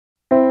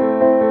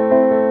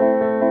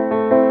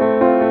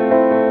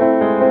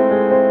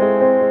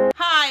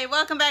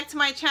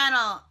my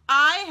channel.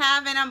 I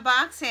have an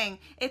unboxing.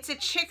 It's a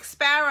Chic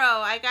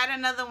Sparrow. I got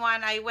another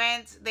one.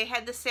 They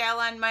had the sale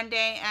on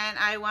Monday and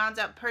I wound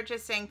up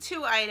purchasing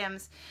 2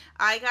 items.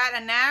 I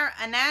got a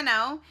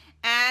nano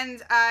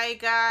and I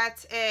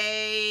got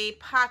a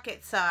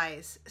pocket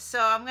size. So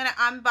I'm gonna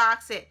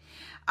unbox it.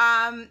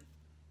 And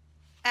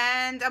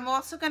I'm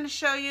also gonna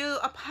show you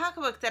a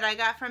pocketbook that I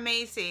got from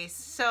Macy's.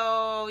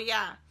 So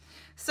yeah.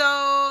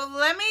 So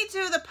let me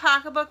do the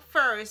pocketbook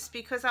first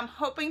because I'm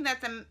hoping that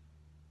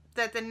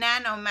the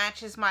nano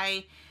matches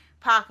my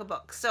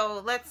pocketbook.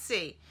 So let's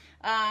see.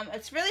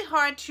 It's really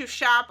hard to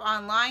shop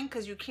online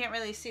because you can't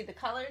really see the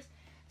colors.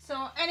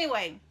 So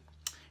anyway,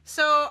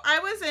 so I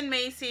was in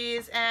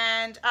Macy's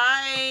and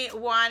I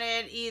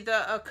wanted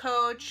either a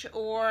Coach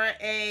or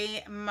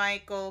a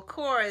Michael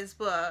Kors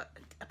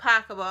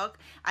pocketbook.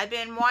 I've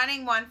been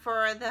wanting one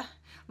for the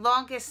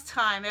longest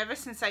time, ever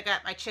since I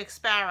got my Chic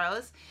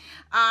Sparrows,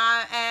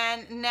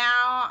 and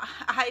now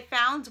I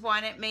found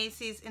one at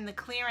Macy's in the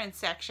clearance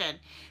section.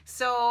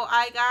 So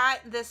I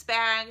got this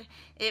bag.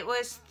 It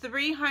was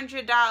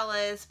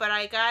 $300, but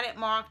I got it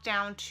marked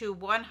down to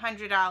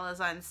 $100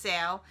 on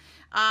sale.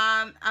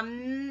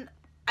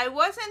 I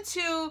wasn't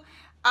too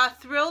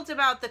thrilled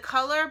about the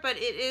color, but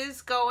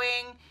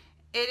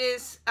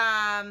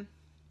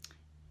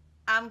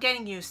I'm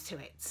getting used to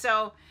it.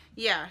 So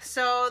yeah,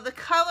 so the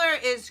color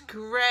is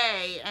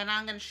gray, and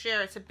I'm going to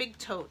share. It's a big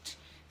tote.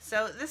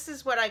 So this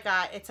is what I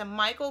got. It's a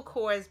Michael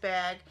Kors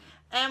bag,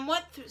 and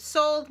what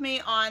sold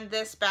me on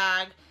this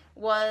bag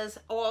was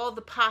all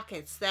the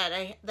pockets that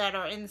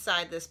are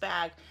inside this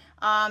bag.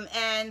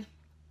 And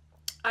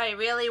I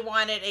really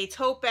wanted a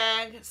tote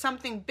bag,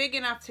 something big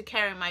enough to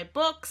carry my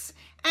books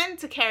and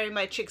to carry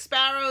my Chic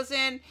Sparrows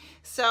in.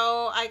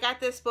 So I got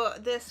this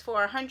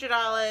for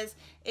 $100.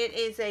 It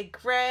is a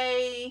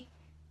gray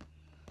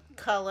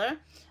color.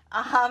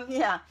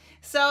 Yeah.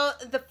 So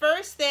the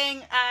first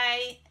thing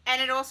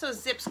and it also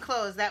zips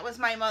closed. That was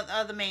my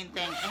other main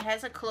thing. It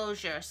has a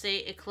closure. See,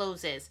 it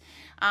closes.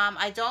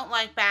 I don't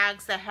like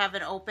bags that have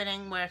an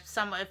opening where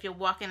if you're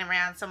walking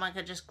around, someone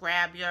could just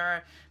grab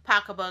your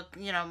pocketbook,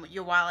 you know,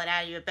 your wallet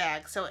out of your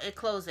bag. So it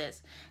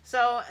closes.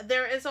 So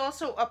there is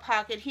also a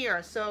pocket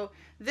here. So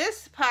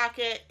this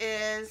pocket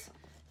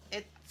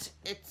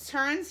it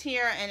turns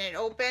here and it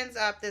opens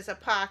up. There's a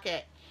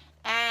pocket.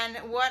 And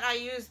what I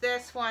use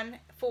this one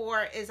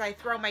for is I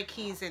throw my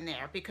keys in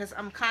there because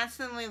I'm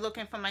constantly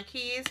looking for my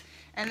keys,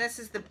 and this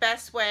is the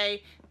best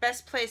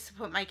place to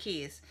put my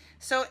keys.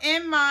 So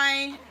I'm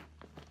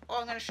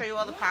going to show you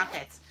all the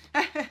pockets.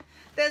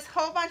 There's a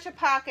whole bunch of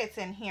pockets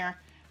in here.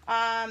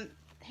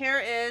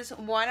 Here is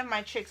one of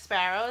my Chic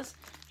Sparrows.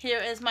 Here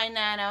is my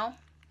nano.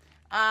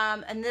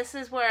 And this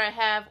is where I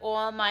have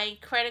all my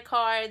credit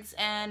cards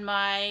and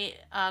my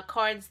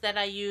cards that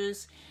I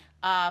use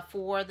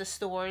for the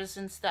stores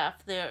and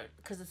stuff there,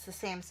 because it's the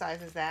same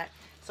size as that.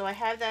 So I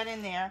have that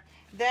in there.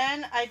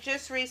 Then I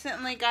just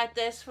recently got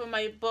this for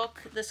my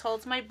book. This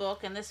holds my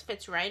book, and this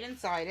fits right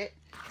inside it.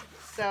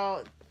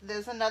 So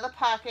there's another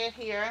pocket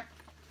here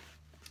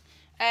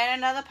and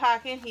another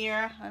pocket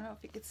here. I don't know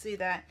if you can see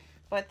that,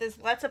 but there's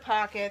lots of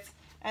pockets.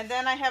 And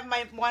then I have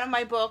one of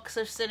my books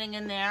are sitting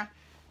in there.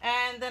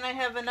 And then I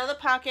have another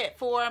pocket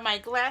for my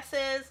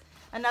glasses,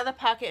 another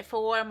pocket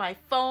for my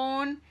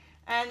phone,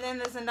 and then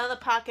there's another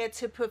pocket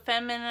to put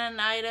feminine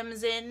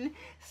items in.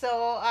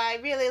 So I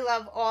really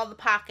love all the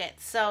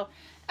pockets. So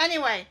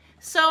anyway,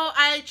 so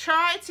I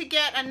tried to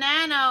get a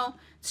nano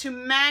to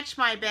match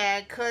my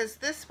bag because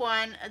this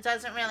one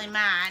doesn't really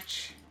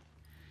match.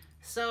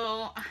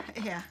 So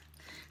yeah.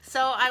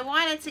 So I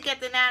wanted to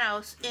get the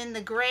nanos in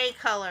the gray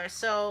color.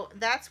 So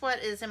that's what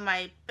is in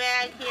my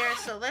bag here.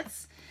 So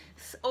let's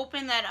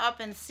open that up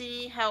and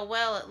see how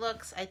well it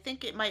looks. I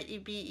think it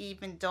might be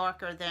even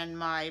darker than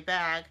my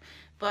bag,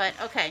 but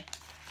okay.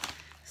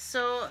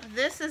 So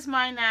this is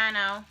my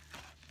nano,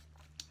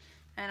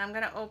 and I'm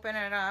gonna open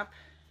it up,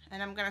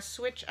 and I'm gonna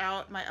switch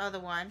out my other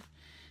one,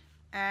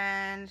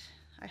 and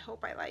I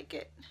hope I like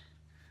it.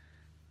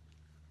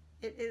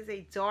 It is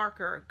a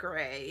darker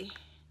gray.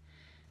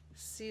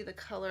 See the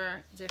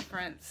color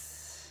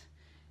difference.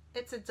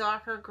 It's a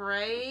darker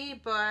gray,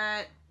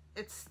 but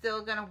it's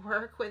still gonna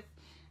work with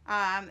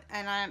and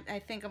I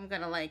think I'm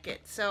gonna like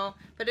it. So,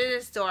 but it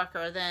is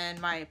darker than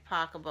my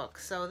pocketbook.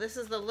 So this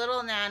is the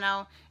little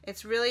nano.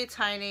 It's really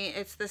tiny.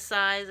 It's the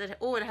size. It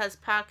has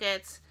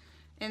pockets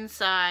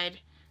inside.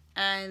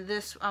 And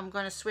this, I'm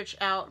gonna switch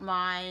out.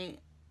 I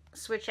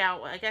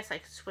guess I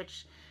could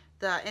switch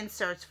the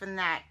inserts from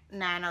that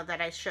nano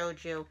that I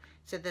showed you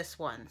to this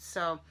one.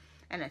 So,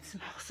 and it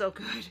smells so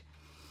good.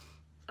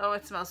 Oh,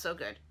 it smells so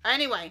good.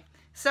 Anyway,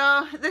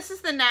 so this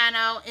is the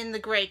nano in the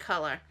gray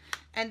color.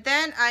 And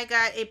then I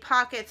got a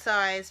pocket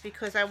size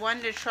because I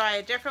wanted to try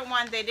a different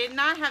one. They did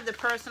not have the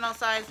personal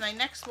size. My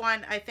next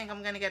one, I think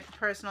I'm going to get the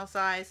personal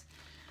size.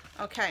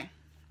 Okay.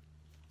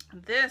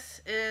 This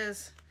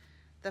is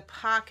the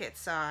pocket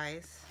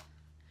size.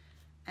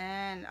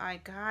 And I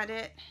got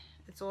it.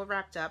 It's all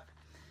wrapped up.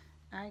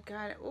 I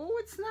got it. Oh,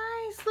 it's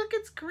nice. Look,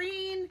 it's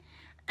green.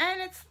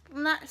 And it's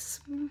not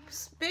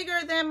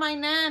bigger than my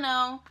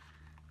nano.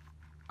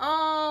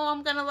 Oh,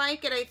 I'm gonna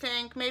like it, I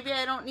think. Maybe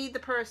I don't need the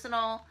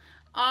personal.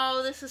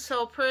 Oh, this is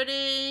so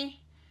pretty.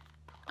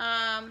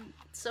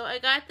 So I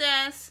got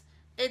this.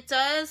 It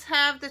does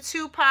have the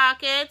 2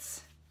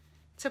 pockets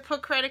to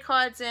put credit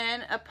cards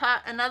in,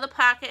 another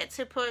pocket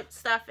to put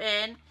stuff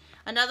in,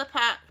 another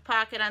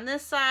pocket on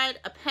this side,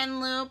 a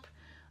pen loop.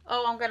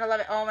 Oh, I'm gonna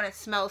love it. Oh, and it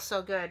smells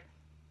so good.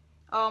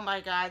 Oh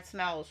my God, it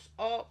smells.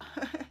 Oh,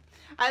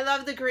 I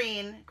love the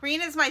green.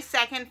 Green is my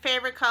second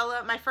favorite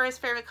color. My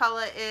first favorite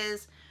color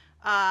is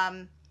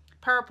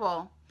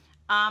purple.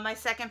 My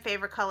second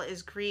favorite color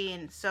is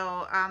green,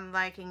 so I'm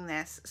liking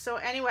this. So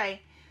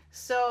anyway,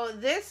 so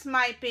this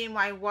might be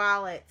my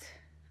wallet.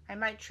 I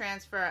might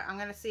transfer it. I'm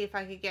gonna see if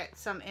I could get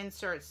some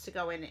inserts to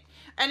go in it.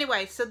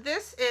 Anyway, so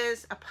this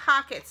is a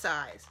pocket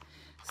size.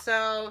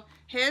 So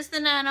here's the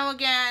nano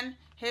again.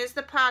 Here's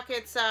the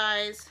pocket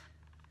size.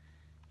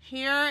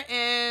 Here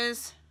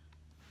is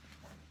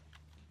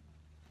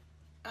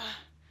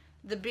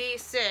the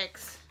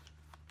B6.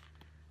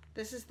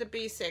 This is the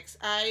B6.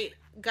 I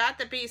got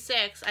the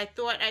B6. I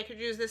thought I could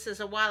use this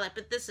as a wallet,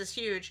 but this is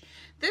huge.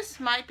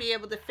 This might be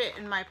able to fit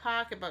in my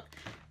pocketbook.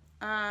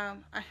 I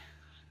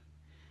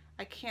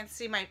can't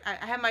see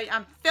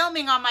I'm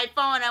filming on my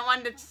phone. I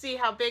wanted to see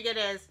how big it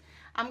is.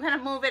 I'm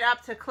gonna move it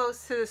up to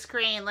close to the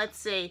screen. Let's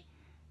see.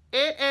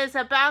 It is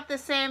about the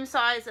same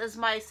size as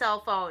my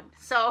cell phone.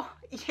 So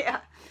yeah,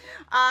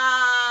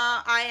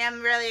 I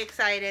am really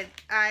excited.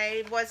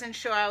 I wasn't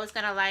sure I was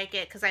gonna like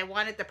it because I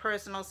wanted the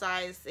personal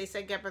size. They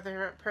said get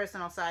the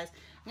personal size.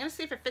 I'm gonna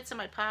see if it fits in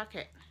my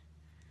pocket.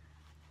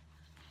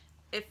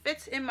 It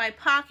fits in my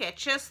pocket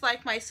just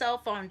like my cell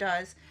phone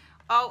does.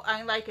 Oh,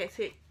 I like it.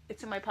 See,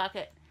 it's in my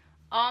pocket.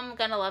 Oh, I'm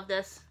gonna love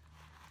this.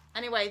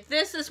 Anyway,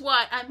 this is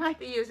what I might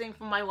be using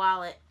for my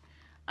wallet.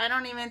 I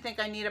don't even think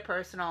I need a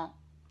personal.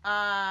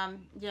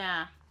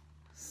 Yeah.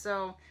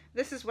 So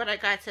this is what I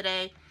got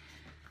today.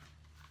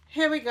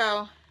 Here we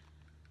go.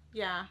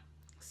 Yeah.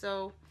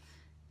 So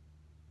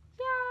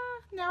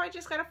yeah, now I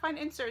just gotta find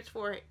inserts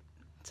for it.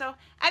 So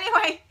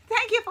anyway,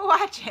 thank you for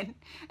watching,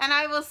 and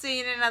I will see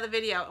you in another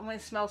video. Oh,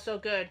 it smells so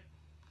good.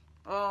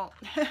 Oh.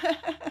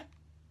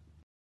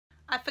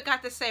 I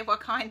forgot to say what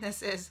kind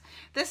this is.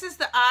 This is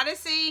the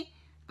Odyssey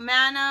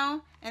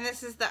Mano, and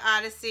this is the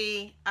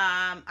Odyssey.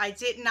 I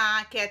did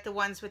not get the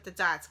ones with the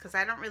dots because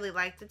I don't really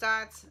like the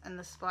dots and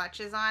the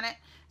splotches on it,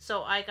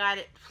 so I got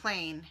it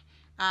plain.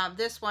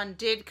 This one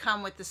did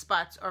come with the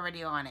spots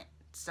already on it,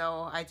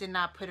 so I did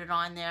not put it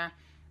on there.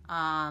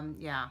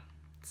 Yeah,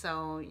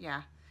 so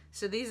yeah.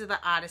 So these are the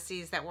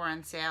Odysseys that were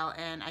on sale,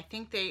 and I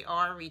think they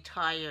are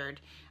retired.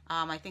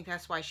 I think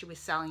that's why she was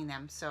selling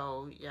them.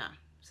 So yeah,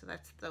 so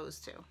that's those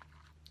two.